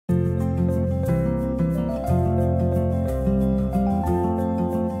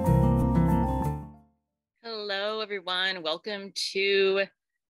everyone. Welcome to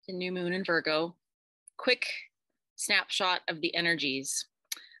the new moon in Virgo. Quick snapshot of the energies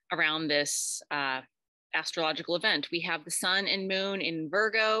around this astrological event. We have the sun and moon in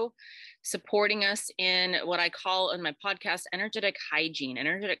Virgo supporting us in what I call in my podcast energetic hygiene,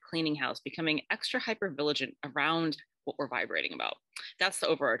 energetic cleaning house, becoming extra hyper vigilant around what we're vibrating about. That's the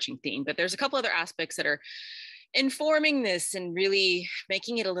overarching theme. But there's a couple other aspects that are informing this and really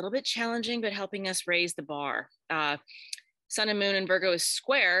making it a little bit challenging, but helping us raise the bar. Sun and moon in Virgo is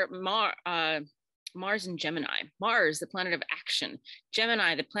square Mars and Gemini. Mars, the planet of action.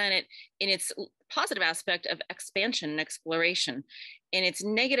 Gemini, the planet in its positive aspect of expansion and exploration. In its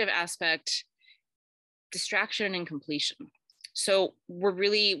negative aspect, distraction and completion. So we're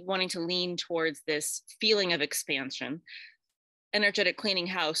really wanting to lean towards this feeling of expansion, energetic cleaning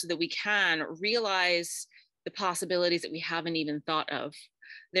house, so that we can realize the possibilities that we haven't even thought of.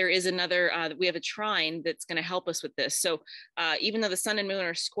 There is another, we have a trine that's going to help us with this. So even though the sun and moon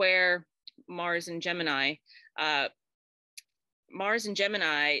are square Mars and Gemini,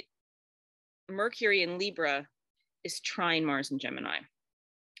 Mercury in Libra is trine Mars and Gemini.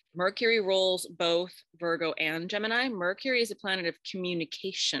 Mercury rules both Virgo and Gemini. Mercury is a planet of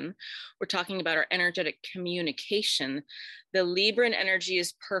communication. We're talking about our energetic communication. The Libran energy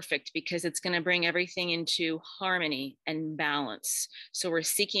is perfect because it's going to bring everything into harmony and balance. So we're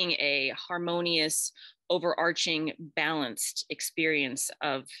seeking a harmonious, overarching, balanced experience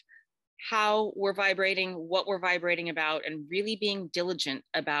of how we're vibrating, what we're vibrating about, and really being diligent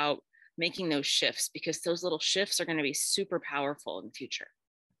about making those shifts, because those little shifts are going to be super powerful in the future.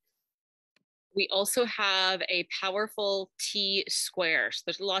 We also have a powerful T square. So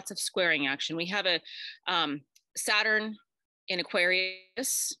there's lots of squaring action. We have a Saturn in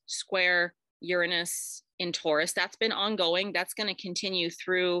Aquarius, square Uranus in Taurus. That's been ongoing. That's going to continue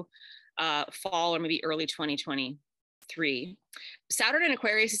through fall or maybe early 2023. Saturn in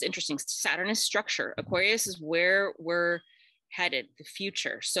Aquarius is interesting. Saturn is structure. Aquarius is where we're headed, the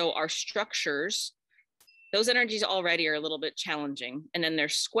future. So our structures, those energies already are a little bit challenging. And then they're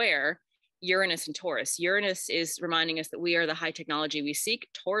square Uranus and Taurus. Uranus is reminding us that we are the high technology we seek.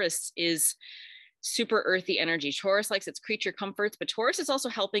 Taurus is super earthy energy. Taurus likes its creature comforts, but Taurus is also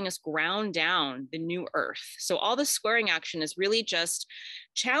helping us ground down the new earth. So all this squaring action is really just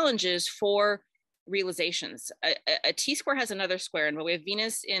challenges for realizations. A T square has another square, and we have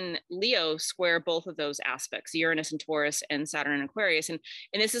Venus in Leo square both of those aspects, Uranus and Taurus and Saturn and Aquarius. And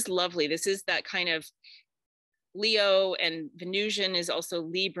this is lovely. This is that kind of Leo, and Venusian is also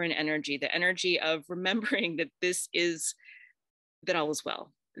Libran energy, the energy of remembering that that all is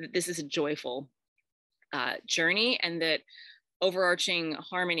well, that this is a joyful journey, and that overarching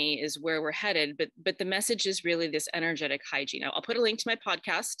harmony is where we're headed. But the message is really this energetic hygiene. I'll put a link to my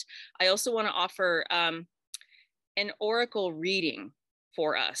podcast. I also want to offer an oracle reading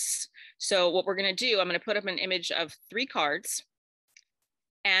for us. So what we're going to do, I'm going to put up an image of 3 cards,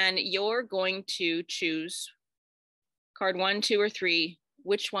 and you're going to choose card 1, 2, or 3,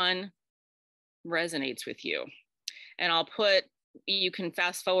 which one resonates with you. And you can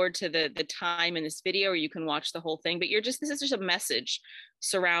fast forward to the time in this video, or you can watch the whole thing, but this is just a message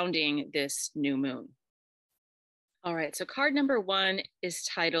surrounding this new moon. All right, so card number 1 is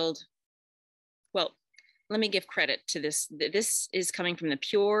titled, well, let me give credit to this. This is coming from the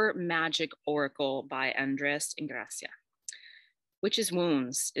Pure Magic Oracle by Andres Ingracia. Witch's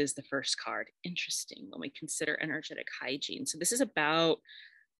Wounds is the first card. Interesting when we consider energetic hygiene. So this is about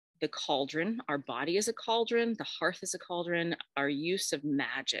the cauldron. Our body is a cauldron. The hearth is a cauldron. Our use of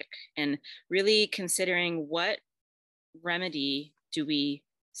magic, and really considering what remedy do we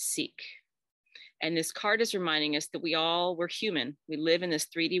seek. And this card is reminding us that we're human. We live in this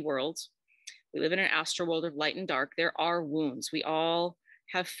 3D world. We live in an astral world of light and dark. There are wounds. We all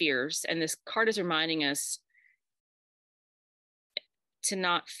have fears. And this card is reminding us to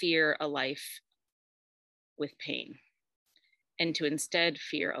not fear a life with pain, and to instead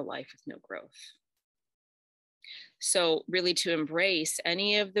fear a life with no growth. So really to embrace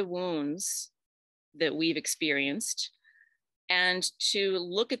any of the wounds that we've experienced, and to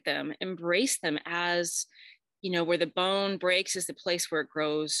look at them, embrace them as, where the bone breaks is the place where it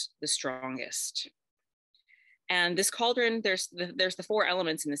grows the strongest. And this cauldron, there's the 4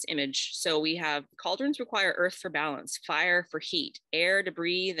 elements in this image. So we have cauldrons require earth for balance, fire for heat, air to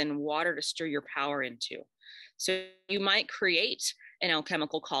breathe, and water to stir your power into. So you might create an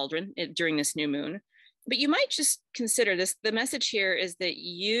alchemical cauldron during this new moon, but you might just consider this. The message here is that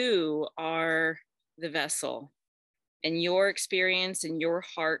you are the vessel, and your experience and your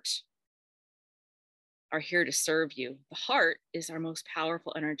heart are here to serve you. The heart is our most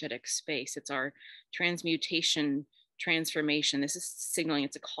powerful energetic space. It's our transmutation, transformation. This is signaling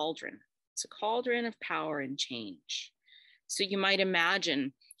it's a cauldron. It's a cauldron of power and change. So you might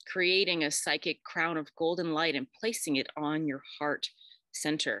imagine creating a psychic crown of golden light and placing it on your heart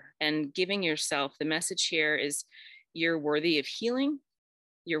center and giving yourself, the message here is you're worthy of healing.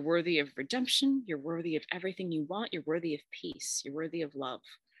 You're worthy of redemption. You're worthy of everything you want. You're worthy of peace. You're worthy of love.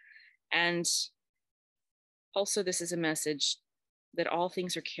 And also, this is a message that all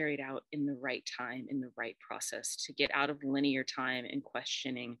things are carried out in the right time, in the right process, to get out of linear time and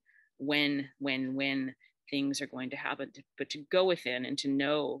questioning when things are going to happen, but to go within and to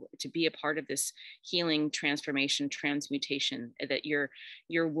know, to be a part of this healing, transformation, transmutation, that your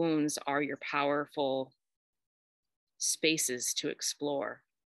wounds are your powerful spaces to explore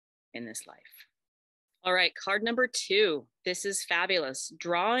in this life. All right, card number 2. This is fabulous.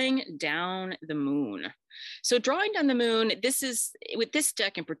 Drawing down the moon. So drawing down the moon, this is, with this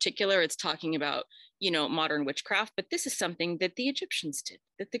deck in particular, it's talking about, modern witchcraft, but this is something that the Egyptians did,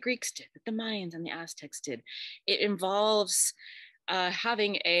 that the Greeks did, that the Mayans and the Aztecs did. It involves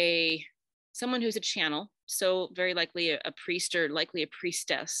having someone who's a channel, so very likely a priest or likely a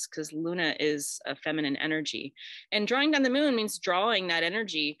priestess, because Luna is a feminine energy. And drawing down the moon means drawing that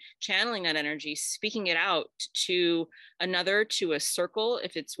energy, channeling that energy, speaking it out to another, to a circle.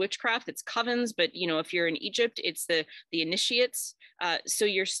 If it's witchcraft, it's covens, but if you're in Egypt, it's the initiates. So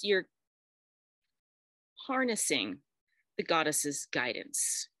you're harnessing the goddess's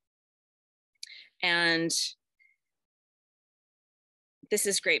guidance. And this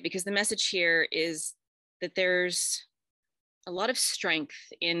is great because the message here is that there's a lot of strength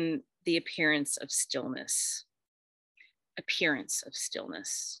in the appearance of stillness.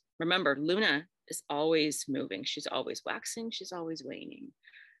 Remember, Luna is always moving. She's always waxing. She's always waning.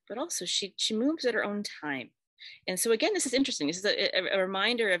 But also she moves at her own time. And so again, this is interesting. This is a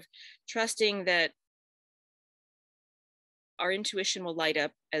reminder of trusting that our intuition will light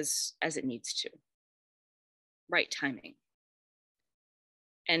up as it needs to. Right timing.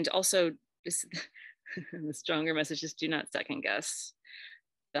 And also, the stronger message is do not second guess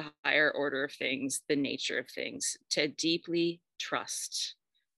the higher order of things, the nature of things, to deeply trust,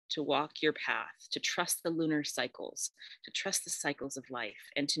 to walk your path, to trust the lunar cycles, to trust the cycles of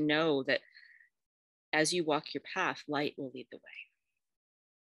life, and to know that as you walk your path, light will lead the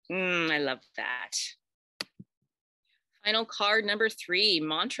way. I love that. Final card number 3,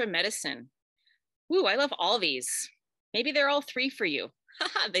 mantra medicine. Woo, I love all these. Maybe they're all 3 for you.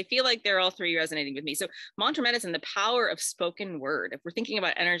 They feel like they're all 3 resonating with me. So mantra medicine, the power of spoken word. If we're thinking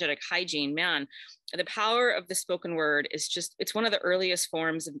about energetic hygiene, man, the power of the spoken word is it's one of the earliest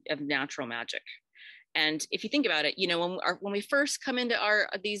forms of natural magic. And if you think about it, when we first come into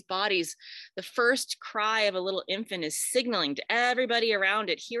these bodies, the first cry of a little infant is signaling to everybody around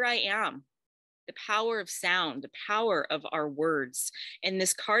it, here I am. The power of sound, the power of our words. And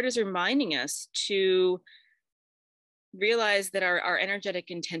this card is reminding us to realize that our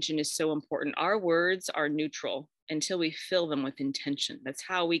energetic intention is so important. Our words are neutral until we fill them with intention. That's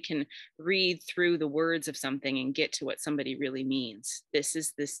how we can read through the words of something and get to what somebody really means. This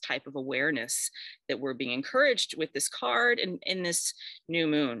is this type of awareness that we're being encouraged with this card and in this new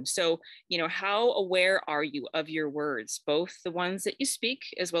moon. So, how aware are you of your words, both the ones that you speak,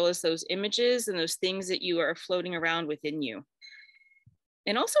 as well as those images and those things that you are floating around within you?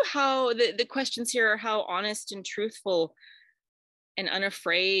 And also how the questions here are how honest and truthful and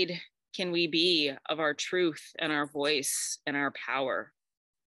unafraid can we be of our truth and our voice and our power?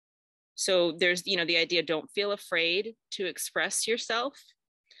 So there's, the idea, don't feel afraid to express yourself,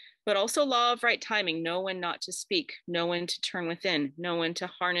 but also law of right timing, know when not to speak, know when to turn within, know when to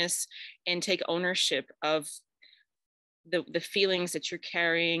harness and take ownership of the feelings that you're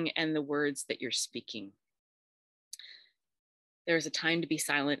carrying and the words that you're speaking. There is a time to be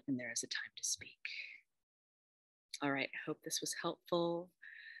silent and there is a time to speak. All right, I hope this was helpful.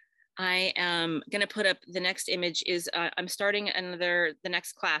 I am going to put up the next image is I'm starting the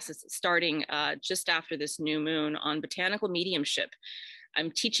next class is starting just after this new moon on botanical mediumship. I'm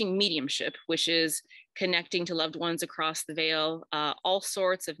teaching mediumship, which is connecting to loved ones across the veil, all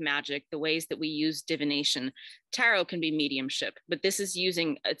sorts of magic, the ways that we use divination. Tarot can be mediumship, but this is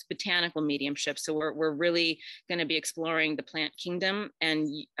it's botanical mediumship. So we're really going to be exploring the plant kingdom and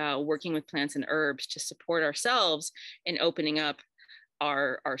working with plants and herbs to support ourselves in opening up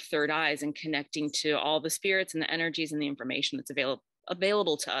our third eyes and connecting to all the spirits and the energies and the information that's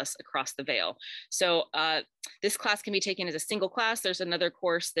available to us across the veil. So this class can be taken as a single class. There's another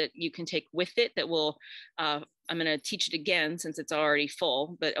course that you can take with it that will, I'm going to teach it again since it's already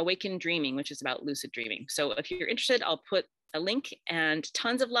full, but Awaken Dreaming, which is about lucid dreaming. So if you're interested, I'll put a link, and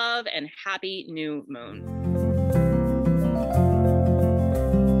tons of love and happy new moon.